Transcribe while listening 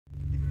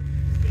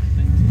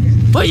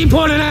What are you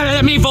pointing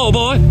at me for,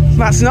 boy?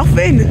 That's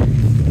nothing.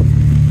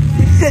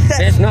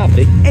 That's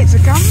nothing. It's a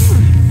camera.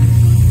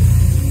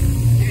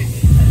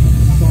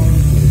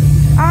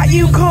 Aren't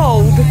you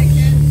cold?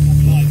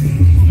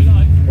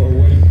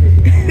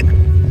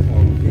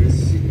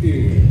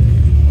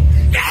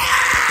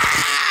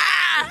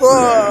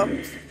 Whoa.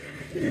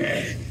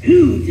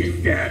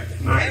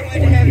 I want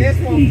to have this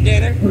one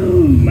dinner.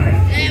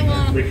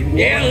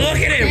 Yeah, look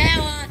at him.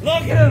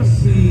 Look at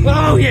him.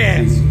 Oh,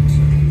 yes.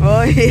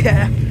 Oh,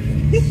 yeah.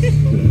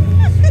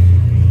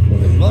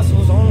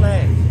 Muscles on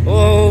that.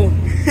 Oh.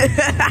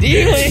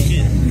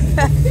 Delicious.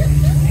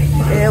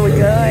 There we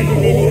go. I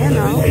get in here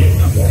now.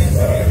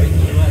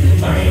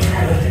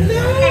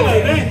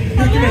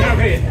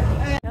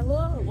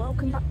 Hello,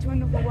 welcome back to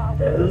another Wild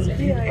Willows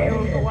video here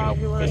on the Wild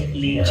Willows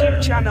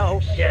YouTube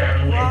channel.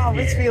 Wow,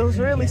 this feels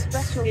really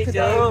special today,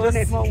 doesn't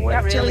it, Mum? We're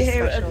actually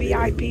here at a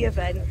VIP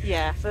event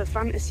for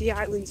Fantasy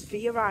Island's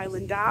Fear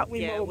Island, aren't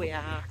we, Mum? Yeah, we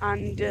are.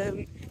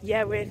 And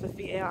yeah, we're here for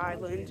Fear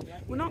Island.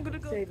 We're not going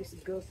to say this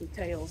is Ghostly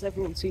Tales.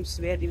 Everyone seems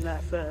to be heading there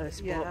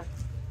first. But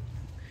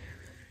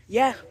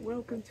yeah,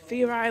 welcome to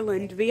Fear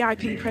Island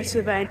VIP press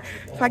event.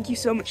 Thank you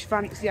so much,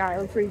 Fantasy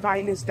Island, for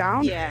inviting us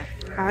down. Yeah.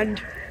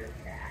 And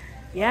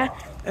yeah,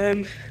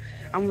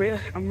 I'm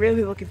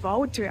really looking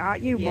forward to it,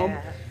 aren't you, Mum?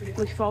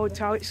 Looking forward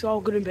to how it's all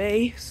going to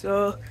be.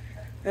 So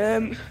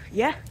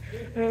yeah,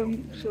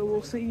 so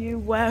we'll see you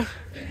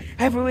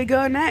wherever we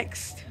go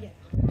next.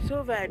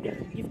 So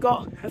then, you've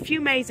got a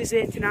few mazes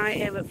here tonight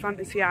here at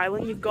Fantasy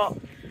Island. You've got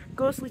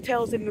Ghostly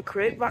Tales in the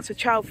Crypt, that's a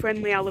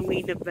child-friendly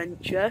Halloween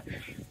adventure.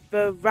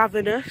 The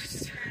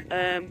Ravenous,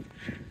 and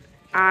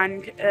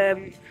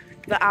The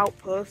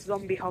Outpost,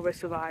 Zombie Horror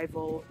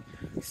Survival.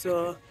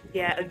 So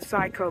yeah, and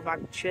Psycho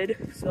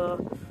Mansion.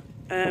 So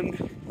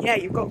yeah,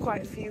 you've got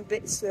quite a few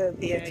bits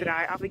here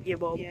tonight, haven't you,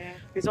 Mum? Yeah.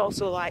 There's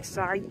also like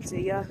signs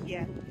here.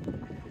 Yeah.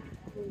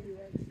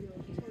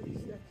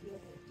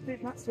 I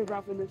think that's the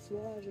Ravenous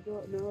one, I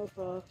don't know if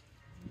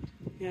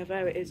yeah,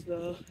 there it is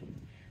though.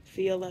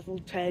 Fear level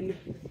 10.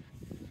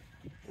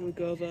 There we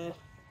go there.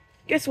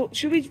 Guess what,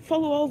 should we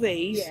follow all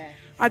these? Yeah.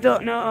 I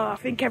don't know, I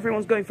think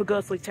everyone's going for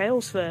Ghostly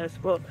Tales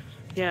first, but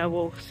yeah,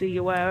 we'll see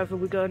you wherever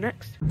we go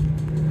next.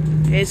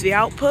 Here's the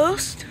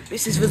Outpost.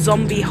 This is the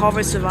Zombie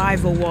Horror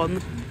Survival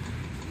one.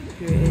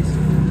 Here it is.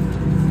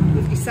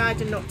 We've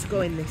decided not to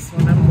go in this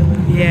one,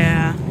 haven't we?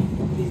 Yeah.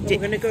 We're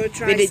going to go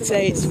try They did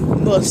say it's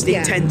most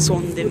intense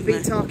one, didn't We've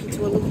been they? talking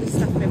to a lovely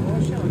staff member,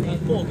 what's your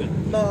name?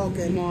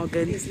 Morgan.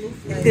 Morgan. He's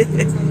lovely. He's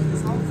telling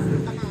us all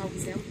about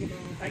it, haven't you,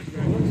 Morgan? Thank you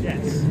very much,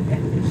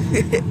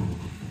 yes.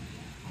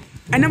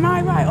 And am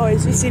I right, or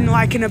is this in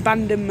like an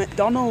abandoned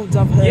McDonald's,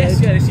 I've heard? Yes,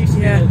 yeah, this used to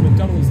be an old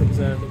McDonald's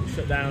that was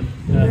shut down,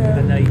 but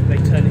then they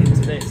turned it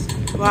into this.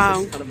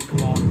 Wow. This is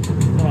kind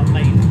of our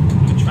main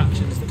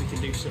attractions that we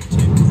can do stuff to.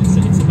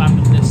 It's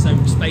abandoned, there's so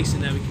much space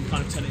in there, we can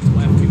kind of turn it into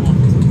whatever we want.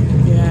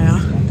 Yeah.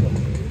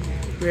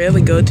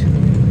 Really good.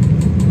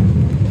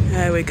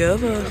 There we go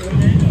though.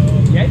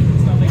 Yeah,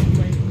 it's not making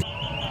way.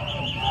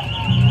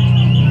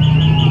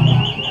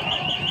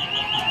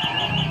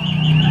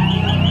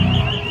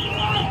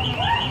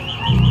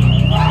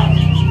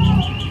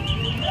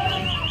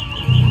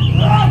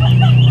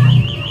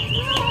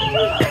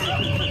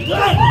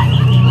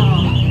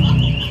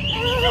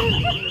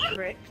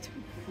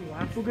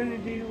 We're going to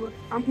do,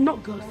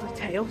 not Ghostly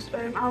Tales,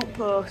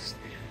 Outpost.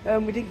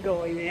 We didn't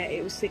go in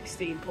it was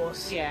 16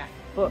 plus. Yeah.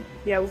 But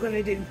yeah, we're going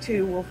to do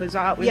two others,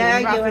 aren't we?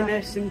 Yeah,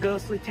 Ravenous and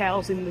Ghostly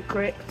Tales in the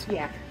Crypt.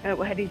 Yeah.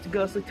 We're heading to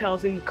Ghostly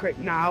Tales in the Crypt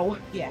now.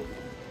 Yeah.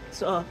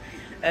 So,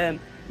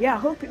 yeah, I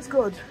hope it's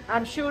good.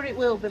 I'm sure it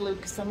will be,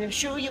 Lucas. I'm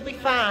sure you'll be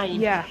fine.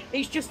 Yeah.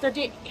 It's just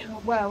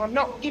well, I'm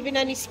not giving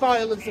any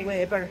spoilers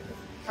away, but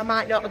I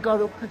might not have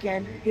got up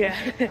again. Yeah.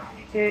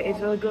 Here it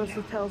is,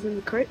 Ghostly Tales in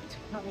the Crypt.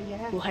 Oh,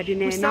 yeah. We'll head in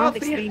here we now. saw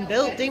this being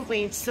built, didn't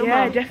we, in summer?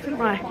 Yeah,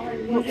 definitely.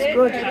 Looks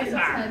good.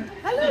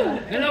 Hello.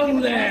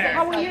 Hello there.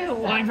 How are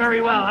you? I'm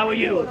very well, how are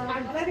you?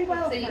 I'm very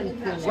well, thank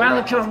you.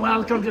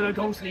 Welcome to the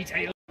Ghostly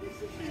Tales.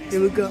 Here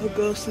we go,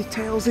 Ghostly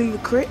Tales in the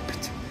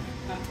Crypt.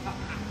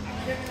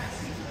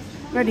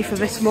 Ready for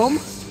this, Mum?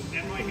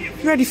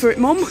 Ready for it,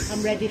 Mum?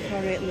 I'm ready for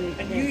it, Luke.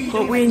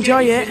 Hope we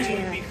enjoy it.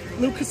 Yeah.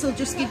 Lucas will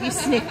just give you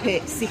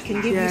snippets. He can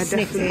give you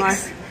snippets.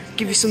 Definitely.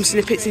 Give you some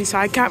snippets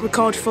inside. Can't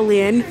record fully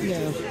in.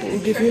 Yeah.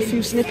 We'll give you a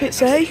few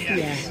snippets, eh?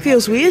 Yeah.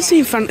 Feels weird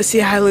seeing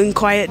Fantasy Island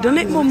quiet, doesn't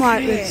it, Mum,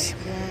 like this?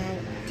 Wow.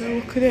 Oh,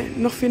 look at it,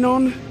 nothing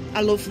on.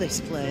 I love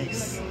this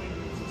place.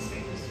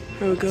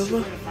 There we go,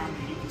 though.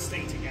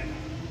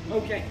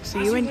 Okay.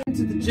 See you in.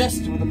 To the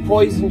jester with a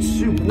poisoned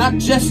soup, and that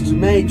jester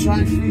may try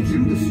and feed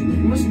you the soup.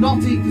 You must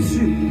not eat the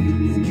soup.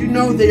 Did you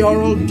know they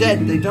are all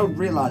dead? They don't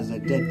realise they're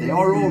dead. They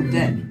are all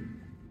dead.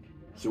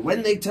 So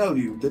when they tell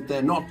you that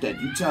they're not dead,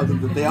 you tell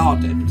them that they are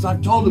dead, because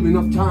I've told them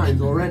enough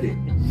times already.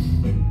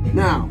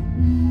 Now,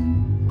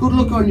 good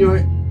luck on your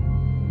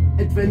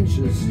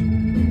adventures.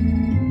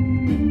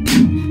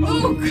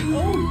 Oh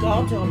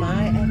God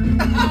almighty.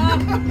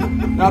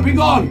 Now be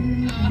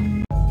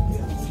gone!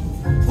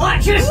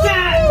 Watch your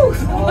step!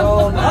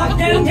 Oh, Up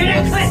down to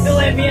the cliff,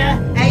 Olivia!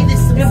 hey, there's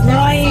some You're steps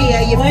flying.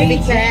 here. you have to be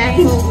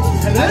careful.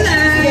 Hello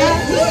there.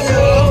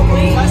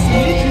 Nice to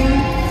meet you.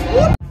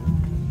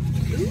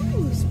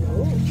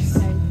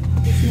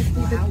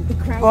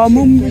 Oh,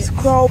 Mum, this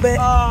crawl bit.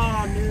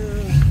 Oh,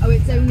 no. Oh,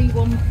 it's only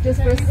one,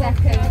 just for a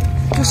second.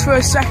 Just for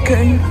a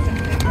second.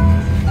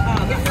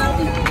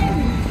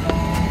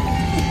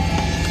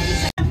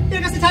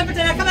 You've got some time for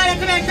dinner. Come on in,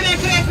 come in, come in,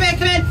 come in, come in,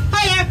 come in.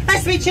 Hiya,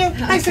 nice to meet you.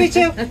 Nice to meet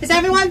you. Is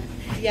everyone?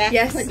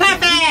 Yes.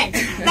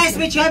 Perfect. Nice to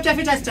meet you. I'm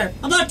Jeffrey Tester.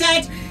 I'm not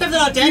dead. Definitely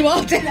not dead. You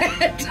are dead.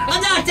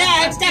 I'm not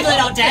dead. Definitely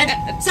not dead.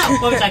 So,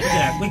 what would you like for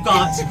dinner? We've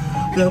got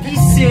Loki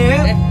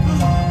soup,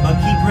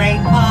 monkey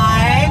brain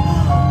pie.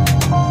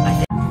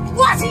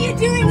 What are you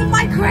doing in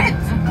my crypt?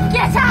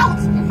 Get out!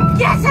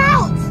 Get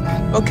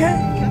out!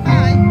 Okay.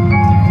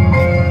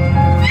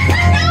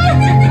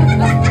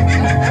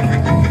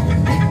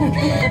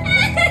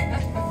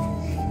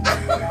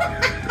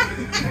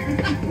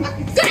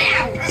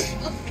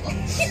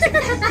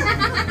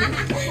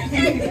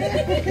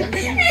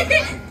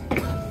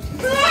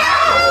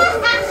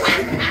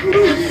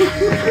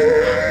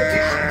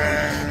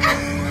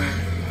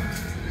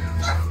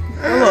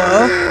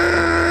 Hello.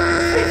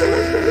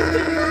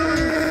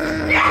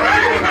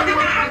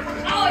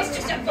 Oh, it's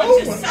just a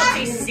bunch of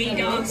salty sea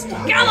dogs.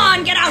 Come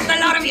on, get out, the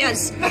lot of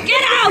yous.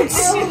 Get out!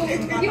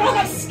 You all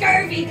got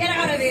scurvy. Get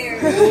out of here.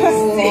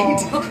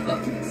 Sea dogs.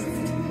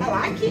 I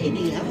like it in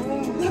here.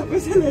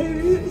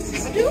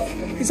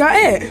 Is that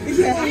it?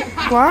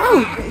 Yeah.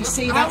 Wow. How was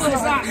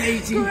that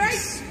meeting?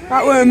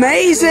 That were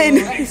amazing.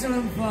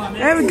 Excellent fun.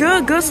 There we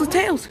go, Ghostly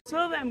Tales.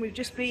 So then, we've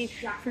just been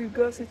through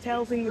Ghostly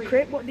Tales in the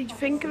Crypt. What did you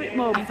think of it,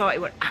 Mum? I thought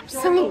it was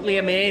absolutely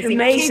amazing.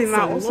 Amazing, Kids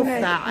that will wasn't love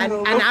it? that, and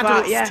Love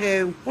adults that, yeah.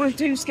 too. Wasn't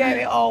too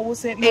scary at all,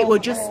 was it, Mum? It was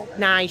just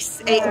nice.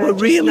 It was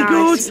Just really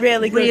nice, good.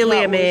 really good. Really that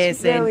was.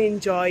 amazing. Really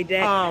enjoyed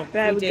it. Oh,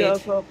 there we we go.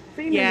 did. So,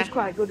 theming Yeah. was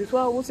quite good as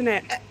well, wasn't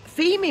it?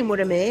 Theming were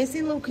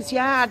amazing, Lucas.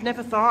 Yeah, I'd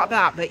never thought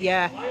about, but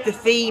yeah, the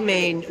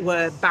theming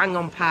were bang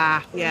on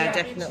par. Yeah,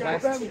 definitely.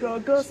 There we go.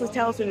 Ghostly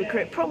Tales in the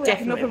Crypt. Probably have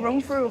Definitely. another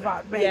run through of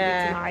that maybe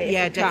Yeah, tonight.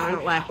 yeah, if we can.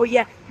 definitely. But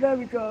yeah, there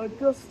we go.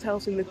 Ghostly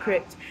Tales in the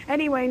Crypt.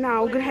 Anyway,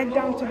 now we're gonna head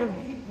down to the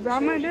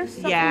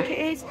Ramadus, I Yeah. think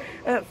it is.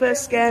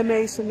 First scare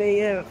maze for me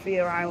here at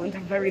Fear Island.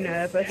 I'm very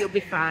nervous. You'll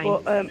be fine.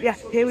 But yeah,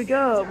 here we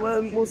go.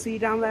 We'll see you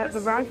down there at the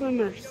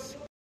Ramadus.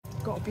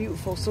 Got a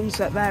beautiful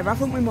sunset there,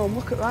 haven't we, Mum?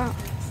 Look at that.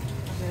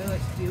 Oh,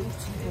 it's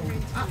beautiful.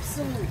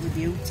 Absolutely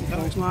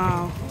beautiful.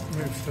 Wow.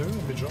 Move through,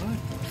 it'll be dry.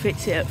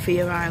 Fits it at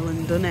Fear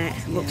Island, doesn't it?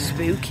 Looks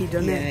spooky,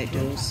 doesn't Yeah, it? it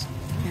does.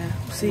 Yeah.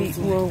 See,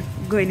 we're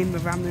going in the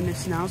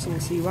Ramadus now, so we'll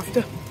see you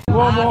after.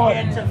 I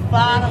get to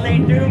finally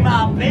do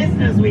my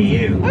business with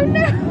you.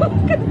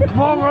 Come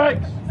on,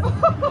 Rex!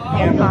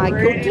 Oh my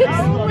goodness.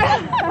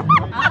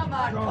 I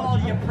might call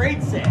you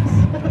princess.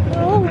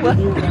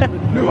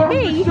 You are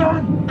the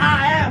son!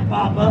 I am,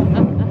 Papa.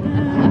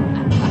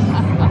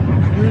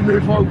 Excuse me,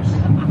 folks.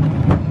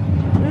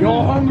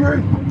 You're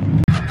hungry?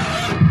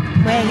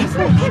 Where is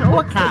it? Oh,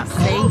 I can't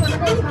see.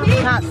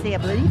 Can't see a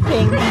bloody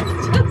thing.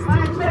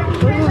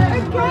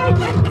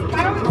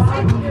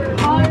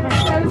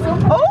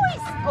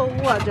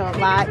 Oh, I don't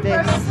like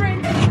this.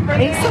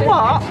 It's a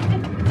what?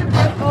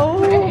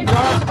 Oh,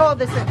 God. Oh,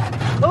 there's a...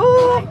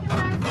 Oh,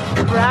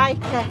 right.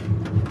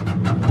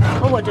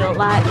 Oh, I don't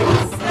like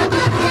this.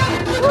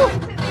 Oh,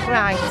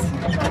 right.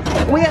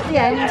 We at the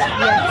end? Yes.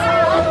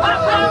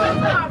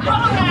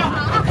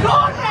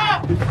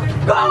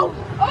 Go!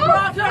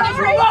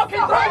 You're walking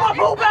through my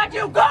pool back,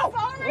 you go!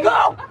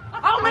 Go!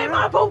 I'll make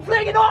my pool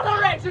fling in all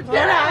directions!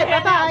 Get out of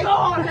here! Bye-bye. Go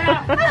on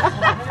now!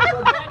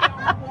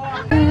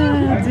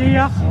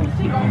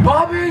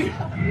 Bobby!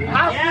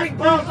 I think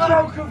those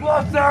folks have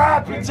lost their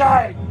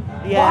appetite.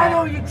 Why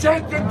don't you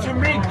take them to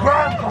meet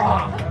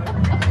Grandpa?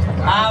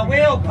 I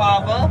will,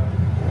 Papa.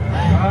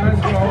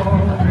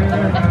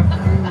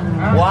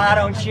 Why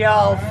don't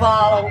y'all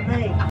follow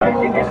me?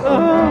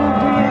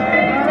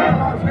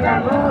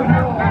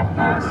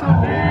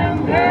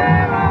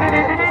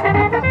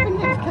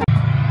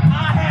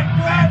 I had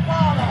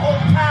Grandpa the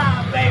whole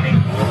time, baby.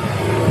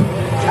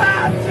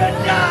 Time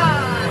to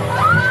die.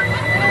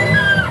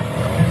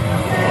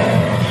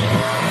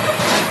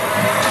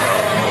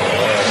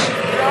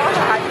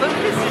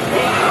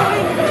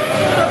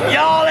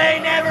 Y'all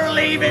ain't never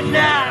leaving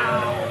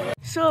now.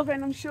 So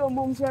then, I'm sure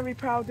Mum's very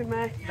proud of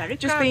me. Very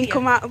just proud been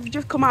of you.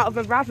 just come out of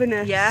a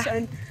Ravenous. Yeah.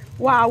 And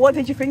wow, what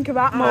did you think of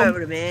that, Oh, Mum? it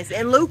was amazing.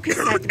 And Lucas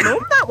said,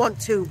 Mum, that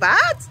wasn't too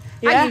bad.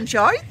 Yeah. I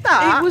enjoyed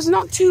that. It was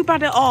not too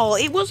bad at all.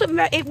 It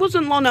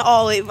wasn't long at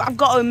all. I've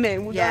got to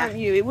admit, Yeah. aren't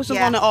you? It wasn't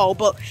Yeah. long at all.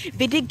 But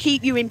they did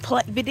keep you in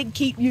play. They did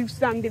keep you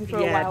standing for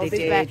a Yeah, while. they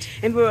didn't did.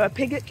 they? And a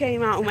piglet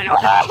came out and went.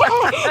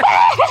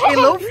 He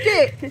loved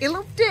it. He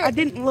loved it. I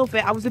didn't love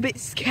it. I was a bit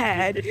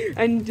scared,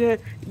 and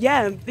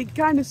yeah, they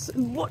kind of.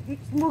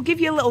 We'll give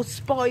you a little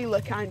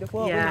spoiler, kind of.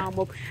 What Yeah. now,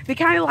 Mum? They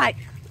kind of like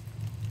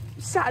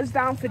sat us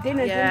down for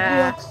dinner,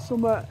 Yeah. didn't they?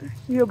 Summer.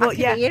 Yeah, I but can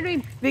yeah, hear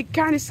him. they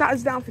kind of sat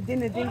us down for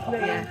dinner, didn't they?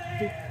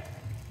 They're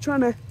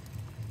trying to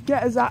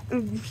get us out. I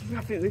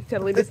think they're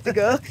telling us to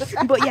go.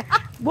 But yeah,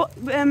 what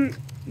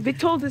they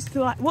told us to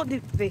like. What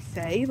did they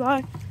say?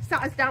 Like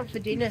sat us down for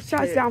dinner.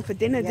 Sat us down for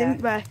dinner,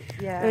 didn't they?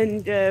 Yeah.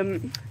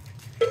 And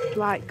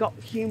like got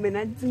human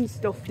heads and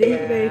stuff,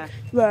 didn't they?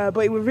 But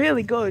it was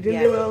really good, and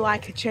Yeah. they were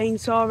like a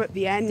chainsaw at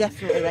the end.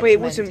 Definitely But it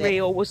wasn't recommend it.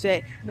 real, was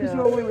it? Because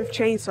No. normally with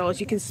chainsaws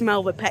you can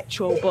smell the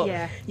petrol, but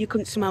Yeah. you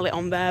couldn't smell it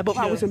on there. But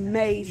that was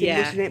amazing, Yeah.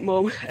 wasn't it,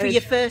 Mum? For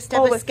your first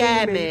all ever the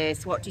scare theming.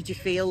 maze, what did you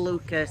feel,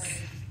 Lucas?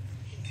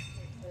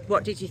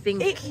 What did you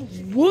think? It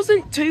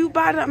wasn't too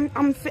bad.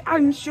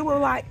 I'm sure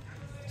like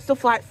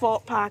stuff like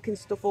Fort Park and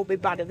stuff will be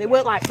better. They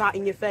weren't like that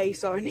in your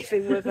face or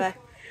anything with it.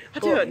 I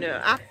don't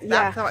know.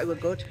 I thought it was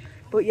good.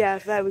 But yeah,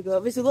 there we go.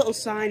 There's a little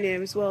sign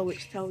here as well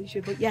which tells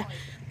you. But yeah,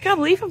 I can't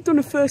believe I've done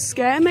a first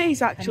scare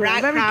maze actually. I'm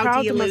right very proud proud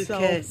of you, of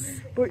myself. Lucas.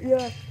 But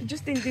yeah, I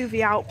just didn't do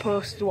the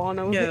outpost one.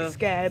 I was a bit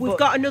scared. We've but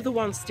got another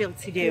one still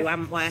to do,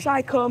 haven't we?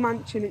 Psycho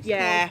Mansion. It's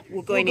Yeah, called.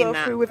 we're going we'll in go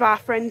that. through with our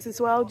friends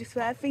as well, just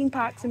there, theme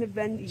parks and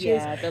adventures.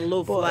 Yeah, they're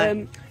lovely.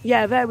 But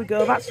yeah, there we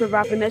go. That's for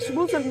Ravenous. It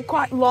wasn't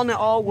quite long at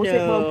all, was it,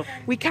 No. Mum?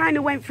 We kind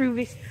of went through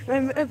this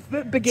at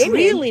the beginning.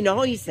 It's really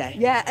noisy.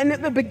 Yeah, and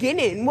at the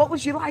beginning, what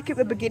was you like at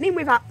the beginning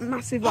with that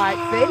massive like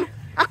thing?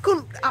 I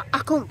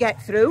couldn't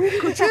get through.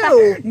 Could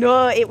you?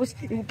 No, it was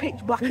pitch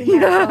black in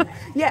there. So,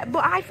 yeah,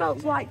 but I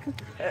felt like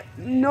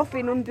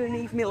nothing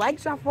underneath my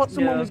legs. I thought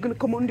someone was going to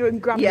come under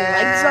and grab my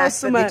legs or but they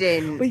something.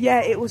 didn't. But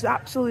yeah, it was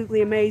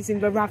absolutely amazing.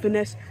 The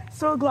Ravenous.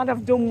 So glad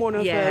I've done one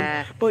of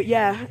them. But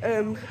yeah,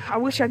 I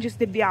wish I just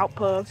did the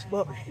outpost,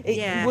 but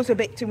it was a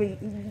bit too.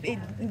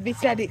 They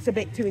said it's a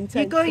bit too intense.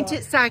 You're going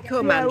to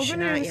Psycho Mansion,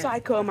 we're going aren't to you?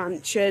 Psycho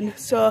Mansion.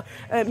 So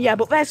yeah,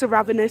 but there's the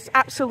Ravenous.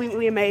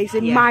 Absolutely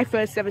amazing. Yeah. My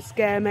first ever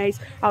scare maze.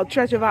 I'll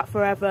treasure that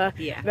forever.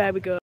 Yeah. There we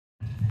go.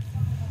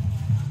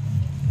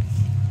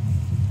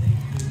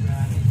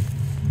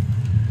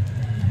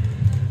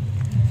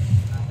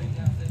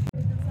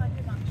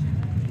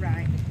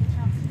 Right.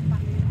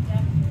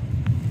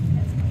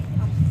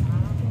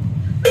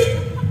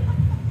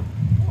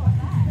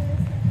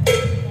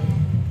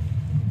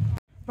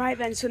 Right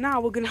then, so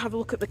now we're going to have a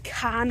look at the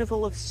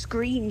Carnival of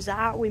Screams,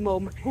 aren't we,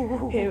 Mum?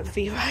 Here at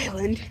Fear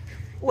Island.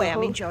 Well,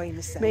 I'm enjoying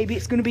myself. Maybe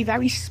it's going to be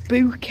very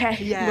spooky.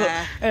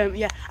 Yeah. But,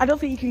 yeah. I don't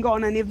think you can go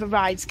on any of the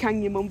rides,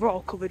 can you, Mum? We're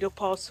all covered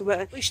up or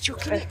something. We're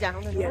chucking it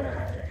down.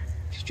 Yeah.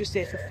 It's just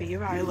here for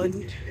Fear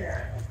Island.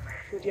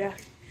 But yeah,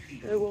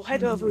 we'll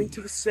head over into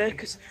the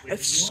Circus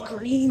of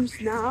Screams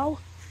now.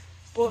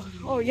 But,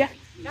 oh yeah,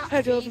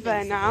 head over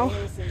there now.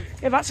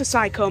 Yeah, that's a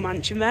Psycho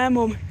Mansion there,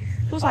 Mum.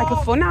 Looks like a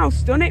fun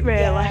house, doesn't it, really?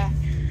 Yeah.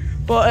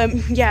 But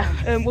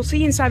yeah, we'll see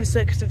you inside the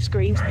Circus of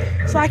Screams.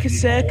 It's like a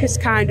circus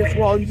kind of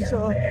one,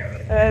 so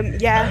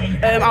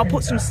yeah, I'll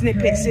put some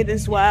snippets in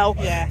as well.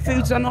 Yeah.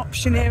 Food's on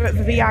option here at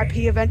the VIP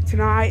event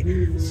tonight,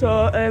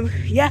 so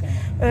yeah,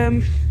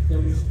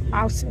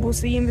 we'll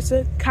see you in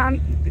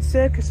the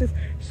Circus of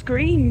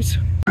Screams.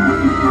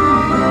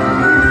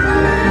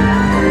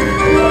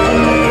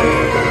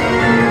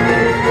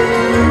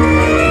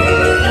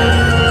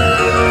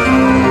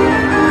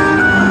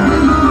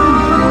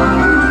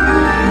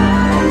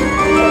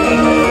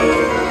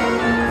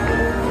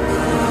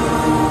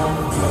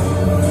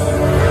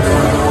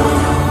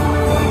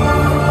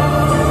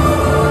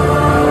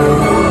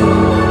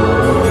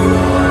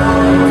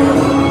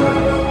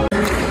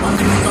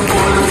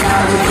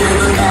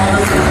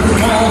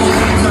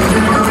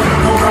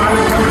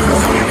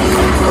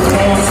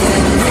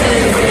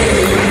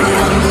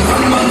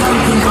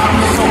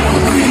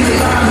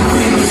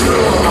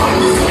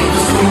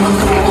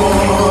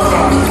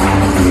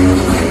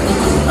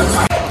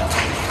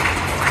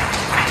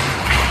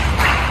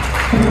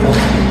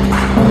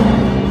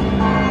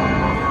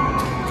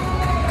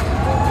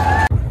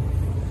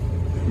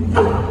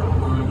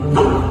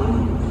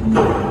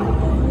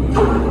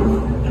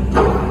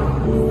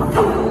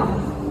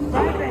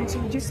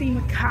 Seen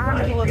the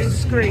Carnival of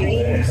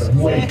Screams.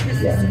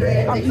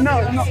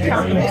 No, not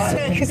Carnival,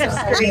 Circus of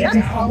Screams.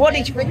 What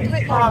did you think of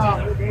it?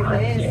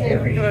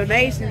 They were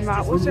amazing,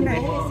 that, wasn't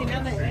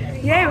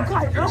it? Yeah, it was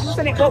quite good,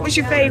 wasn't it? What was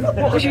your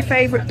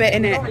favourite bit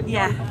in it?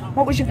 Yeah.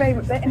 What was your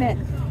favourite bit in it?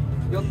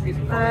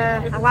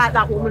 I like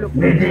that woman up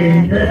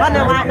there. I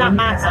like that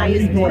Mike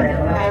Myers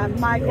bit.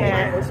 Michael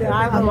Myers, yeah,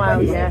 I Oh,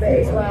 like yeah. that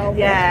bit as well.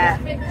 Yeah.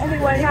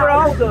 Anyway, We're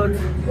all good.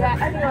 Yeah,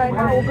 anyway,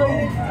 now we're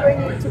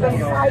going to the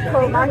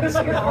Psycho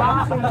Mansion.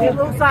 It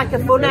looks like a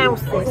fun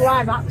house. There's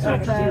live action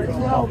up there as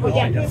well, but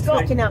yeah, It's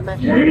looking at me.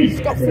 it's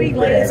got 3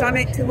 layers on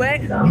it to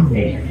it.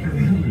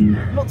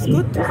 Looks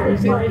good, doesn't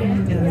it?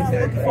 Yeah,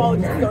 looking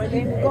forward to going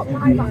in. We've got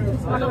live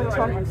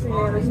animatronics in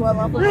here as well,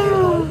 haven't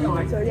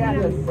we? So yeah,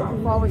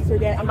 looking forward to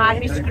it. I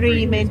might be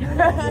screaming.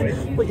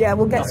 But yeah,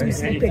 we'll get some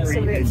snippets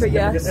of it for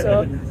you.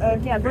 So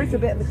yeah, there is a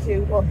bit of a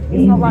queue, but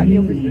it's not like the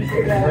other people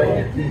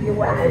where you're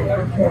waiting.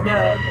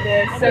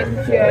 They send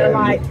you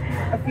like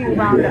a few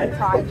round at a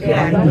time.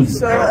 Yeah.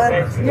 So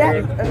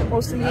yeah,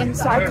 we'll see you in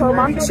Psycho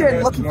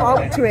Mansion. Looking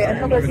forward to it.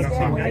 Another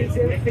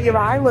scare for your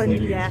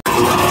island. Yeah.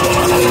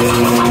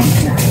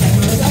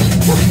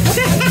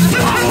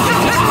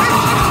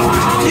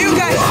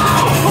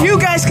 You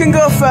guys can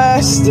go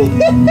first.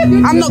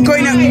 I'm not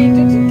going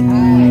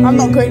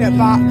at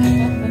that.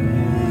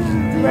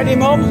 Ready,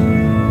 Mum?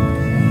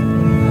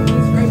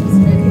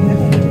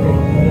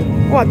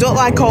 I don't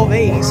like all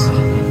these.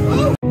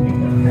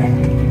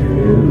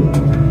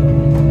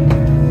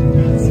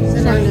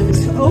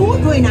 Oh,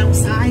 we're going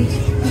outside.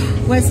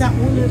 Where's that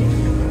woman?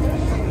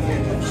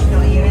 She's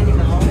not here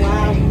anymore.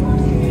 Wow.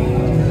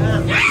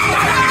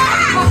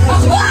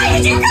 Why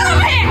did you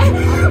come here?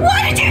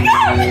 Why did you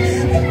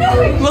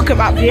come? Look at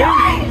that view.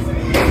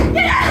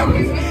 Get out!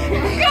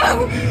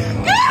 Go!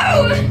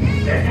 Go!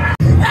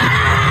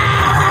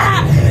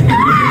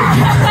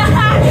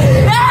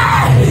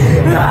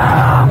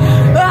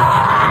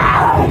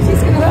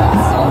 She's gonna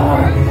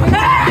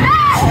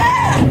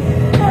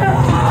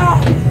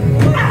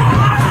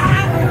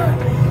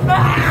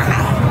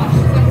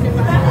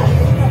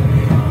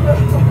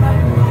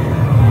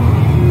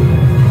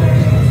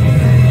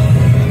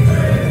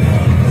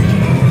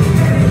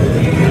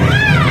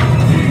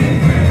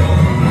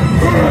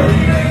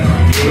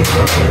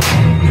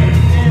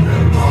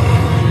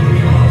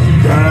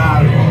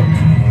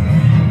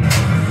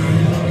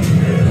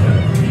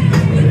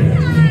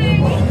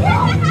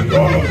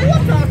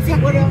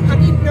I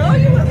didn't know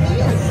you were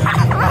here.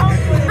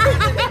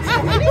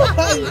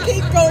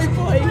 Keep going,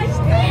 please.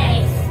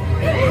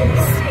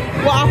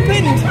 What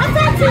happened? I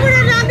thought you were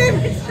around him.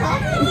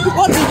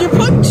 What, did you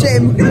punch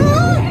him? No.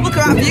 Look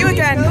at that view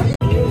again.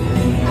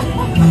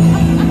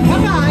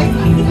 Bye-bye.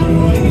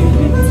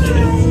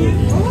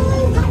 Oh,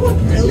 that was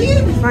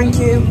brilliant. Thank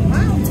you.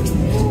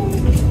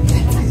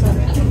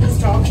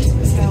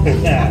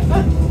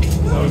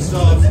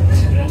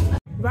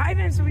 Right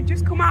then, so we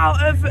just come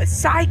out of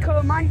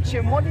Psycho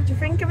Mansion. What did you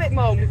think of it,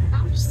 Mum?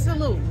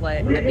 Absolutely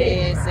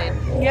amazing.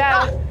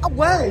 Yeah.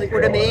 Well, it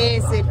was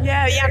amazing.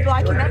 Yeah, you had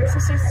like an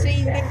exorcist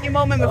scene, didn't you,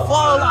 Mum? And the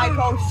floor like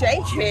all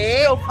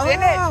shaky stuff,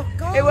 didn't it?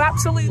 God. It was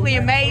absolutely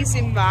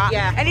amazing, that.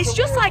 Yeah. And it's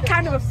just like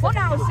kind of a fun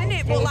house, isn't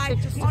it? But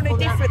like just on a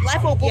different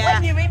level. But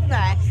when you're in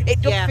there,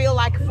 it does feel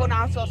like a fun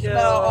house or something.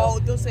 Oh,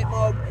 does it,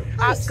 Mum?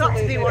 It's got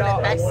to be one of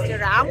the best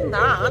around,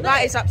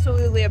 that is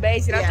absolutely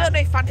amazing. I don't know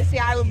if Fantasy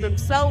Island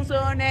themselves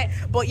own it,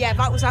 but yeah,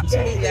 that was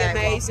absolutely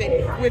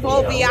amazing. With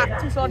all the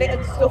actors on it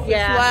and stuff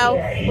as well.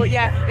 But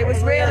yeah, it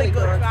was really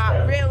good.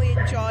 That really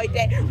enjoyed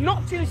it.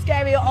 Not too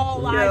scary at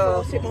all, either,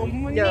 was it,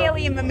 Mum?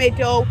 Nearly in the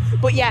middle.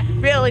 But yeah,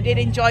 really did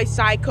enjoy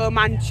Psycho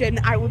Mansion.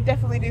 I would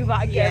definitely do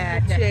that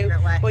again too.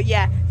 But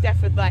yeah,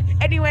 definitely.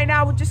 Anyway,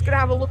 now we're just gonna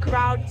have a look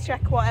around,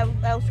 check what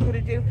else we're gonna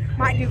do.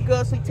 Might do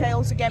Ghostly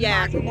Tales again,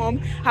 might we, Mum?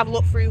 Have a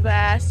look through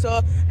there.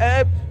 So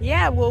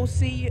yeah, we'll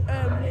see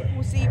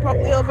you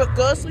probably over at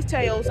Ghostly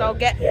Tales. I'll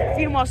get a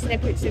few more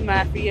snippets in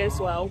there for you as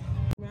well.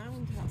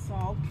 Round, that's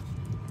all.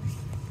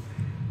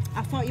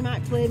 I thought you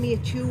might play me a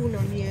tune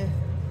on your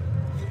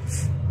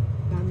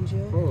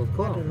banjo. Oh,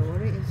 God. I don't know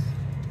what it is.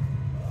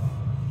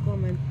 Go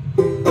on, then.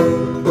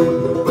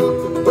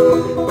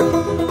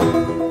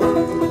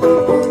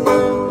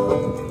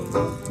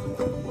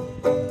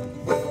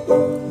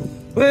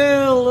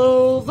 Well,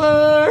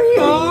 over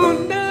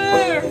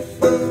yonder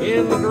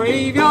in the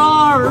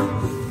graveyard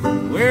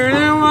where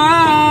the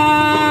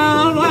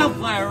wild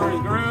wildflowers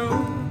grow,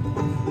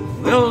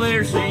 well,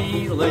 there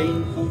she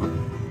lays,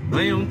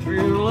 my own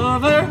true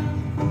lover.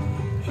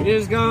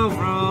 She's gone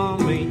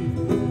from me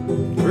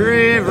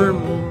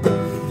forevermore,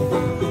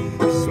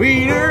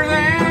 sweeter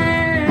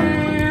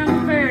than the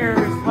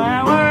fairest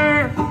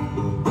flower,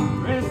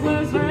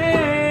 restless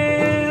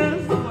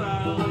as the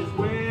wildest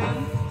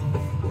wind,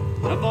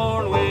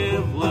 born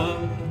with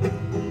love,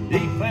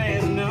 deep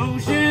as an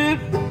ocean.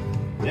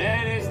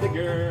 That is the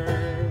girl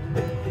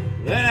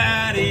that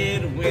I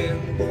did win.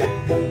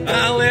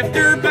 I left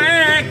her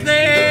back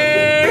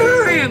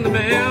there in the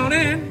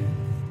mountain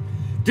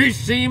to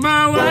see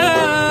my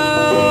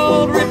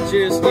world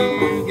riches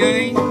to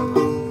gain.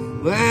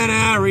 When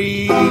I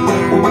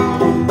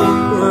returned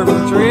for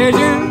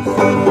treasures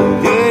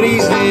that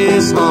ease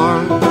this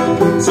heart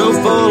so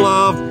full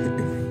of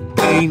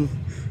pain.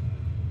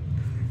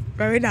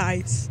 Very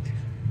nice.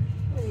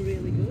 Oh,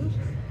 really good.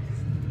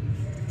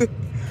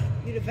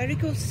 You're a very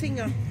good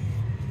singer.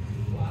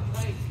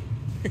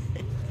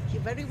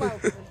 You're very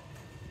welcome.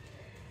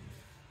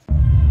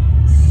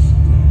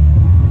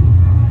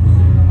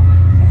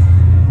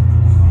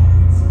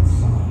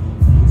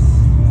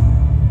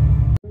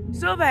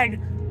 So then,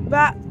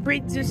 that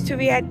brings us to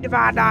the end of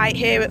our night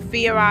here at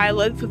Fear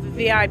Island for the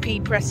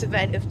VIP press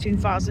event of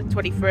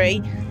 2023.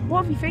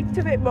 What have you think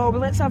of it, Mum?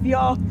 Let's have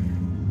your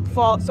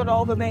thoughts on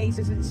all the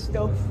mazes and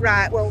stuff.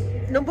 Right, well,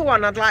 number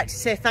one, I'd like to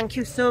say thank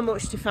you so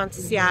much to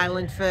Fantasy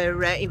Island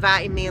for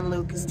inviting me and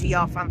Lucas to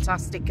your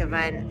fantastic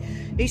event.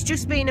 It's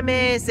just been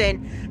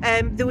amazing.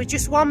 There was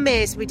just one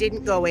maze we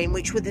didn't go in,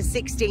 which was the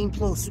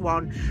 16+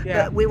 one.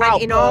 Yeah, but we went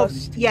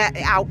Outpost. in all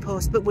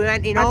Outpost, but we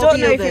went in all the others.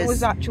 I don't know if it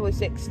was actually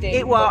 16.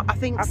 It was, I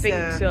think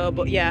so,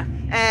 but yeah.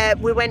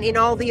 We went in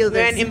all the others. We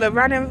went in the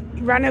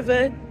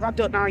Ranover, I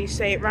don't know how you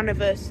say it,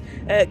 Ranoverse,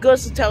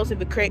 Ghostly Tales in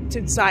the Crypt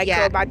and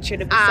Psycho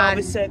Mansion, and we saw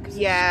the Circus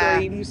of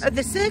Screams.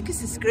 The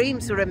Circus of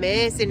Screams were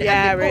amazing.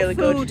 Yeah, and they really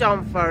put good. food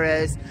on for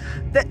us.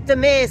 The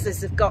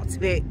mazes have got to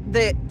be,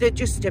 they're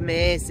just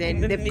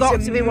amazing. They've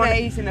got to be one.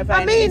 Amazing event,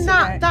 I mean, isn't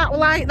that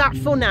it? that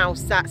fun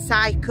house, that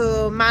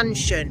Psycho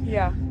Mansion.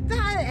 Yeah.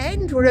 that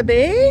end were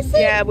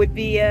amazing. Yeah, with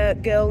the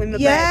girl in the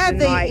bed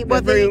and the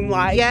room,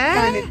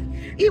 kind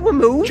of it were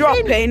moving.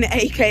 dropping,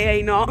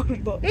 aka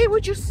not. But it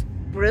was just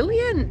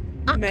brilliant.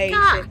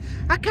 Amazing.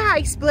 I can't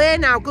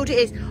explain how good it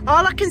is.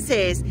 All I can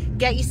say is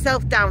get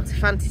yourself down to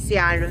Fantasy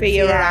Island,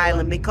 Fear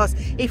Island, because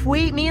if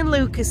me and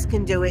Lucas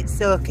can do it,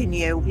 so can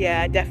you.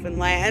 Yeah,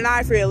 definitely. And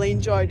I've really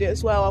enjoyed it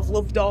as well. I've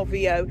loved all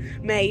the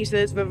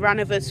mazes. The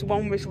Ranoverse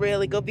one was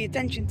really good. The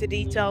attention to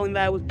detail in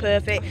there was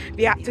perfect.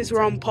 The actors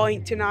were on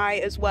point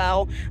tonight as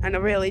well, and I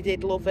really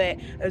did love it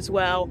as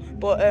well.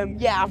 But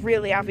yeah, I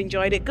really have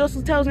enjoyed it.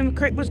 Ghostly Tales in the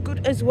Crypt was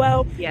good as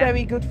well. Yeah.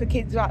 Very good for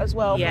kids that as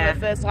well. Yeah. For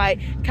the first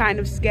kind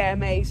of scare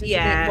mazes.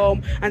 Yeah.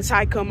 Mum, and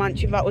Psycho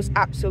Mansion, that was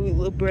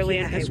absolutely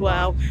brilliant as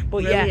well.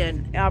 But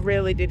brilliant. Yeah, I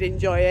really did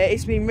enjoy it.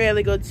 It's been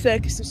really good.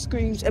 Circus of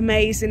Screams,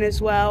 amazing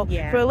as well.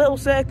 Yeah. For a little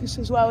circus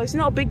as well. It's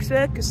not a big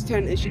circus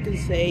tent as you can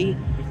see.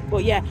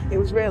 But yeah, it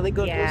was really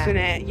good, wasn't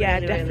it? Yeah,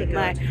 really, definitely.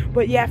 really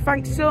but yeah,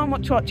 thanks so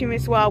much for watching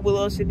this Wild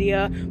Willows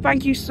video.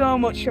 Thank you so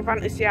much to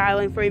Fantasy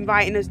Island for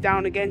inviting us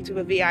down again to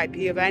the VIP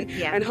event.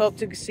 Yeah. And hope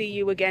to see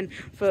you again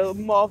for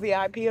more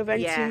VIP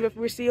events in the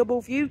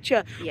foreseeable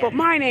future. Yeah. But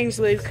my name's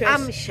Lucas.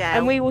 I'm Michelle.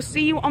 And we will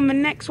see you on the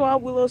next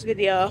Wild Willows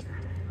video.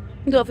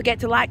 Don't forget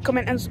to like,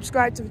 comment and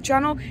subscribe to the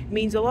channel. It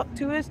means a lot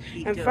to us.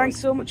 It and does. thanks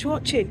so much for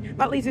watching.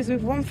 That leaves us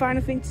with one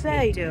final thing to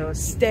say. It does.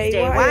 Stay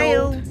Stay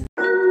wild. wild.